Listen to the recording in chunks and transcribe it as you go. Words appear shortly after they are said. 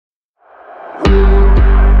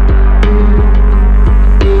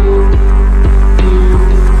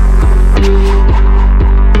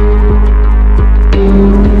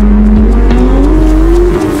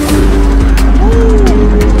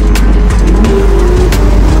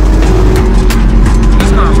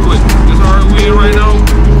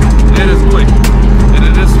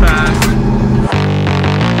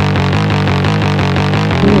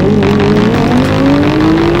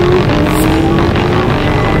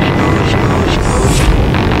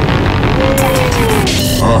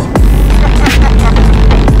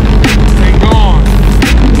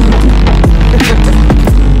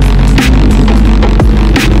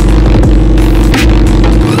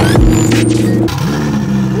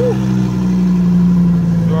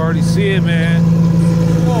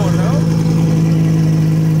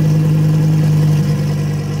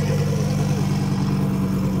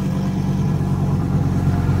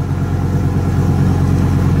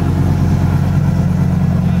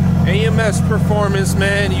AMS performance,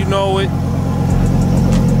 man. You know it.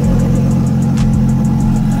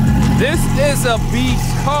 This is a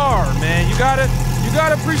beast car, man. You gotta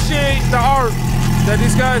appreciate the art that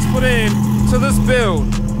these guys put in to this build,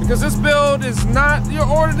 because this build is not your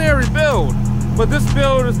ordinary build, but this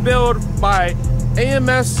build is built by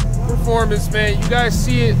AMS performance, man. You guys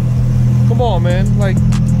see it. Come on, man. Like,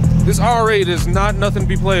 this R8 is not nothing to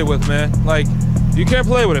be played with, man. Like, you can't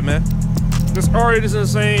play with it, man. This R8 is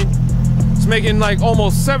insane. It's making like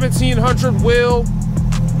almost 1,700 wheel.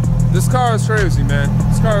 This car is crazy, man.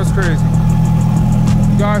 This car is crazy.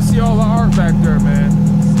 You guys see all the art back there, man.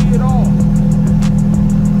 See it all.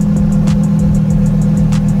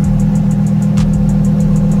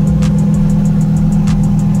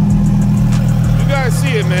 You guys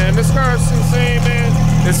see it, man. This car is insane, man.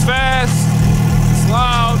 It's fast. It's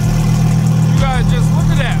loud. You guys just look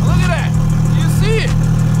at that. Look at that. You see it.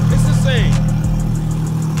 It's insane.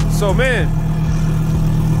 So, man,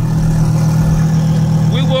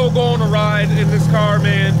 we will go on a ride in this car,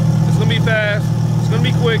 man. It's gonna be fast, it's gonna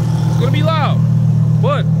be quick, it's gonna be loud.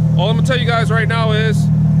 But all I'm gonna tell you guys right now is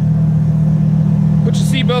put your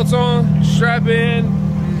seatbelts on, strap in,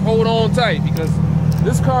 and hold on tight, because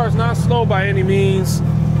this car is not slow by any means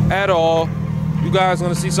at all. You guys are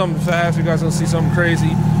gonna see something fast, you guys are gonna see something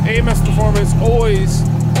crazy. AMS performance always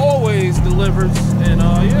delivers, and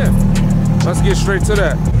yeah, let's get straight to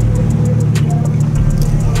that.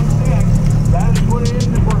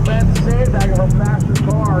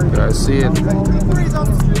 You guys see it?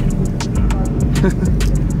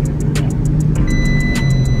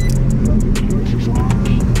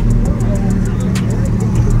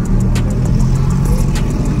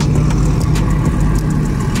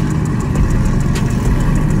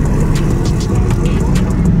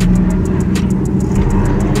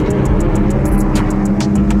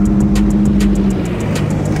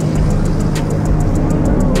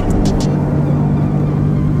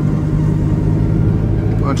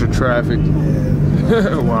 Traffic.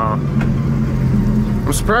 Wow.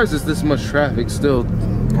 I'm surprised there's this much traffic still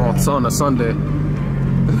on a Sunday.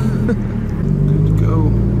 Good to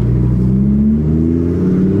go.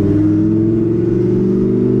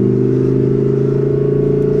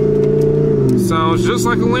 Sounds just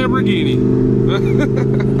like a Lamborghini.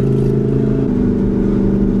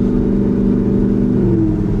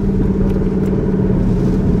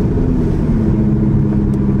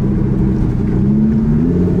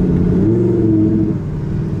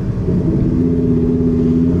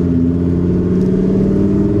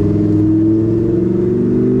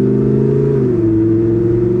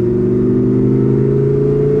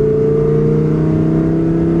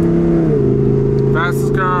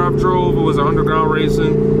 Fastest car I've drove was an underground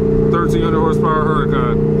racing 1300 horsepower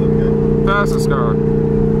Huracan. Okay. Fastest car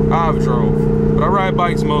I've drove. But I ride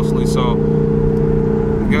bikes mostly, so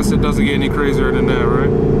I guess it doesn't get any crazier than that, right?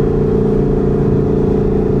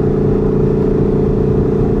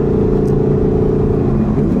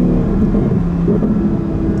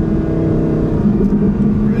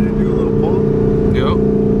 Ready to do a little pull? Yep.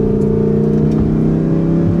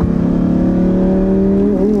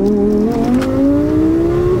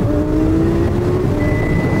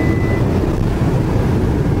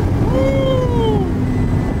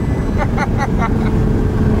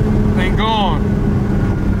 Thing gone.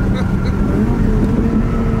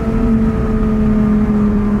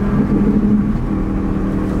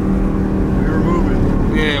 We were moving.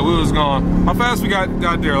 Yeah, we was gone. How fast we got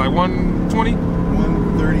there? Like 120?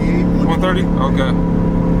 138. 130? Okay.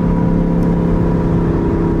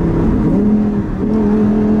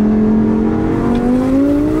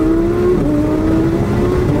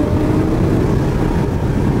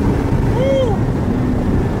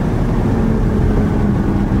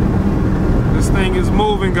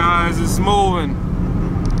 Moving, guys, it's moving.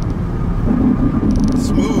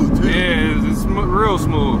 Smooth too. Yeah, it's real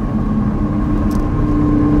smooth.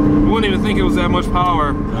 You wouldn't even think it was that much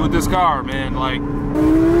power with this car, man. Like, oh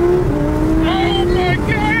my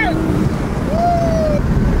god!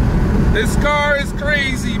 This car is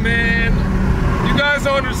crazy, man. You guys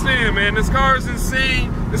don't understand, man. This car is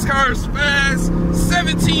insane. This car is fast.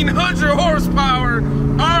 1,700 horsepower.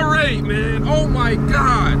 R8, man. Oh my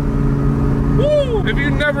god. Woo! If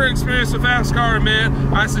you've never experienced a fast car, man,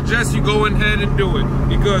 I suggest you go ahead and do it,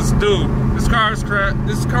 because, dude, this car is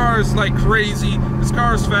like crazy. This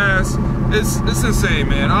car is fast. It's insane,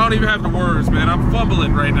 man. I don't even have the words, man. I'm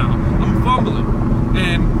fumbling right now. I'm fumbling,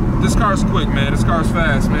 and this car's quick, man. This car's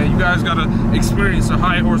fast, man. You guys gotta experience a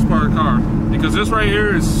high horsepower car, because this right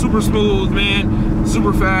here is super smooth, man.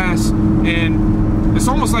 Super fast, and it's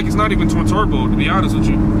almost like it's not even twin turbo, to be honest with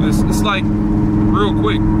you. It's like real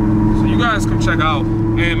quick. So you guys come check out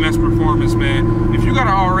AMS Performance, man. If you got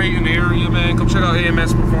an R8 in the area, man, come check out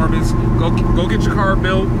AMS Performance. Go get your car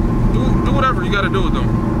built. Do whatever you got to do with them.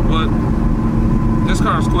 But this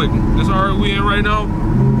car's quick. This R8 we in right now,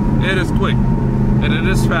 it is quick. And it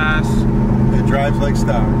is fast. It drives like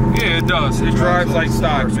stock. Yeah, it does. It drives like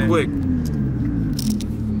stock, man. Quick.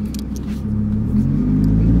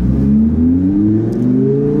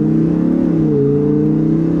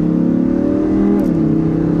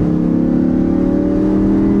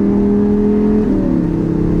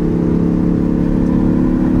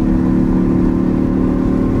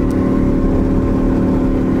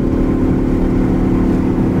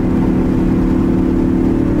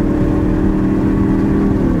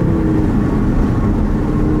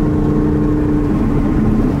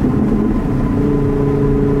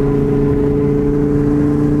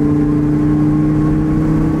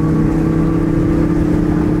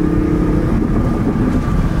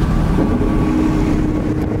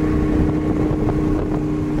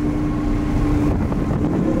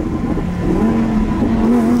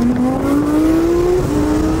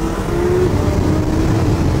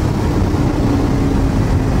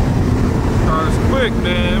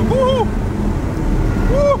 Man, woo!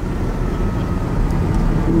 Woo!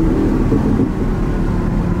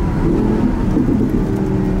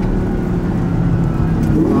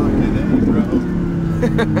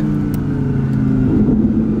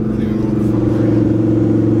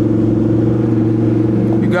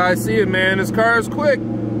 You guys see it, man. This car is quick.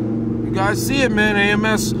 You guys see it, man.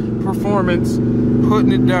 AMS Performance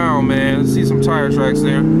putting it down, man. See some tire tracks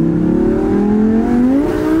there.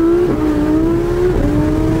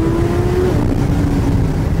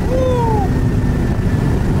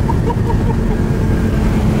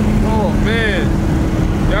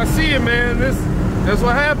 Man, that's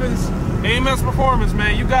what happens. AMS Performance,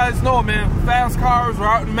 man. You guys know it, man. Fast cars. We're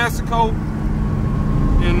out in Mexico,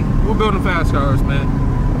 and we're building fast cars,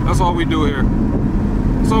 man. That's all we do here.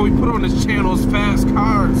 That's all we put on this channel is fast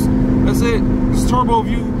cars. That's it. It's Turbo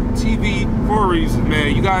View TV for a reason,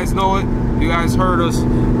 man. You guys know it. You guys heard us,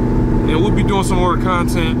 and we'll be doing some more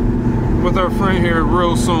content with our friend here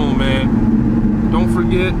real soon, man. Don't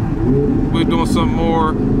forget, we're doing some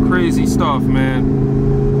more crazy stuff, man.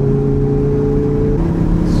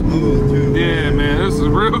 Yeah, man, this is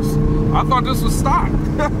real. I thought this was stock.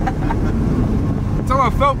 Until I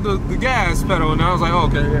felt the gas pedal, and I was like, oh,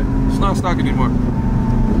 okay, yeah, it's not stock anymore.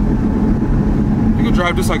 You can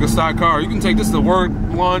drive this like a stock car. You can take this to work,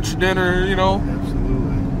 lunch, dinner, you know.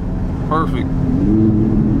 Absolutely. Perfect.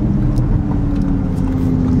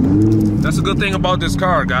 That's a good thing about this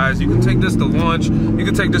car, guys. You can take this to lunch. You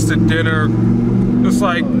can take this to dinner. It's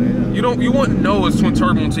like, you wouldn't know it's twin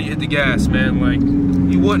turbo until you hit the gas, man. Like,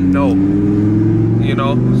 you wouldn't know, you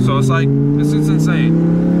know? So it's like, it's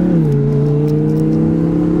insane.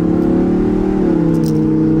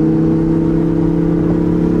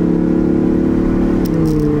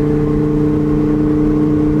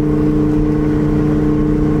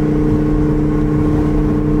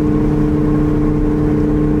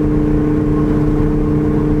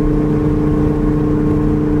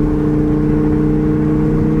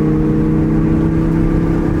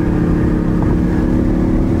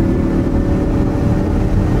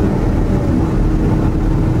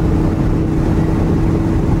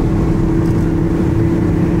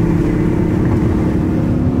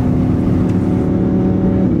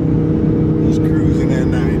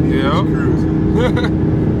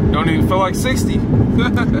 Don't even feel like 60.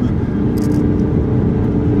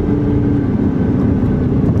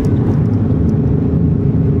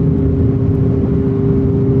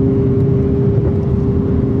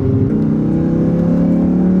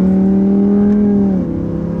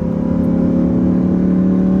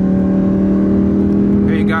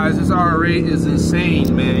 Hey guys, this R8 is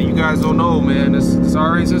insane, man. You guys don't know, man. This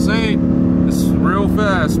R8 is insane. It's real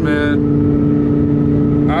fast, man.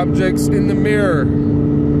 Objects in the mirror,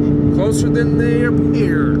 closer than they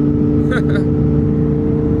appear. You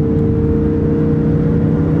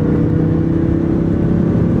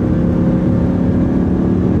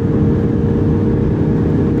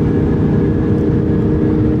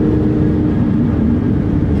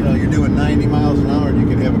know, you're doing 90 miles an hour and you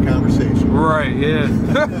can have a conversation. Right, yeah.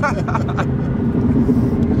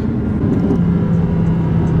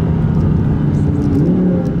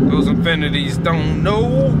 Those Infinities don't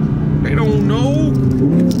know. They don't know.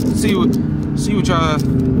 See what y'all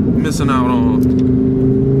missing out on.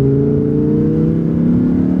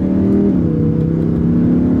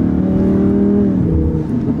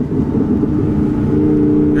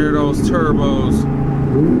 Here are those turbos.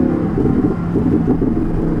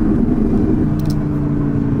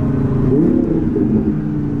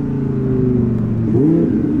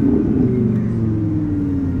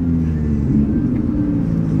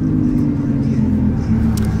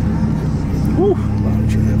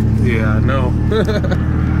 Yeah, I know.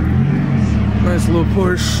 Nice little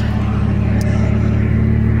Porsche.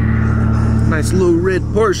 Nice little red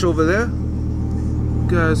Porsche over there. You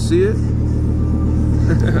guys see it?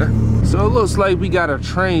 So it looks like we got a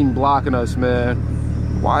train blocking us, man.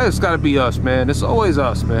 Why it's gotta be us, man? It's always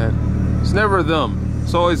us, man. It's never them.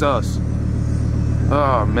 It's always us.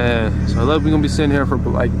 Oh, man. So I love we're gonna be sitting here for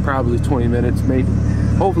like probably 20 minutes, maybe.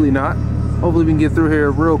 Hopefully not. Hopefully we can get through here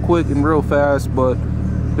real quick and real fast, but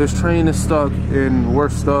this train is stuck and we're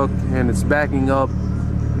stuck and it's backing up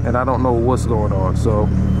and I don't know what's going on. So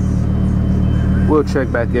we'll check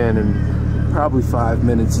back in probably 5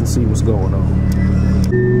 minutes and see what's going on.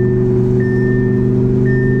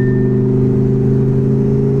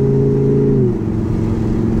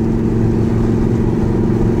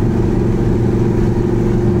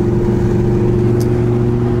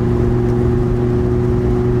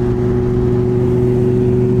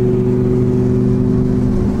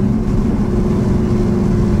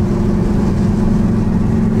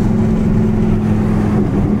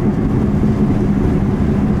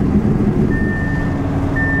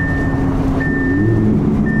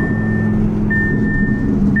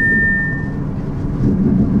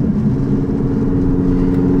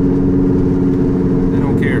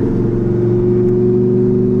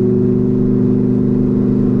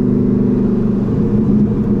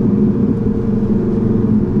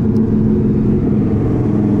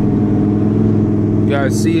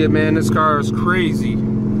 See it, man. This car is crazy.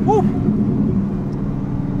 Woo.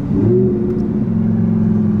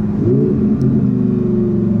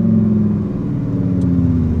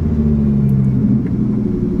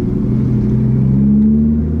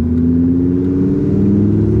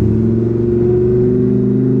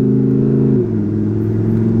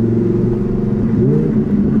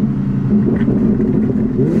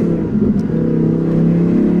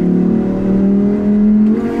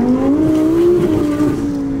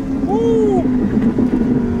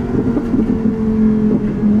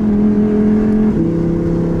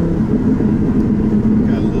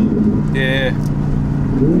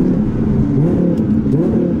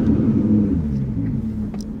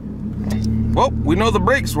 Well, we know the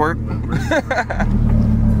brakes work.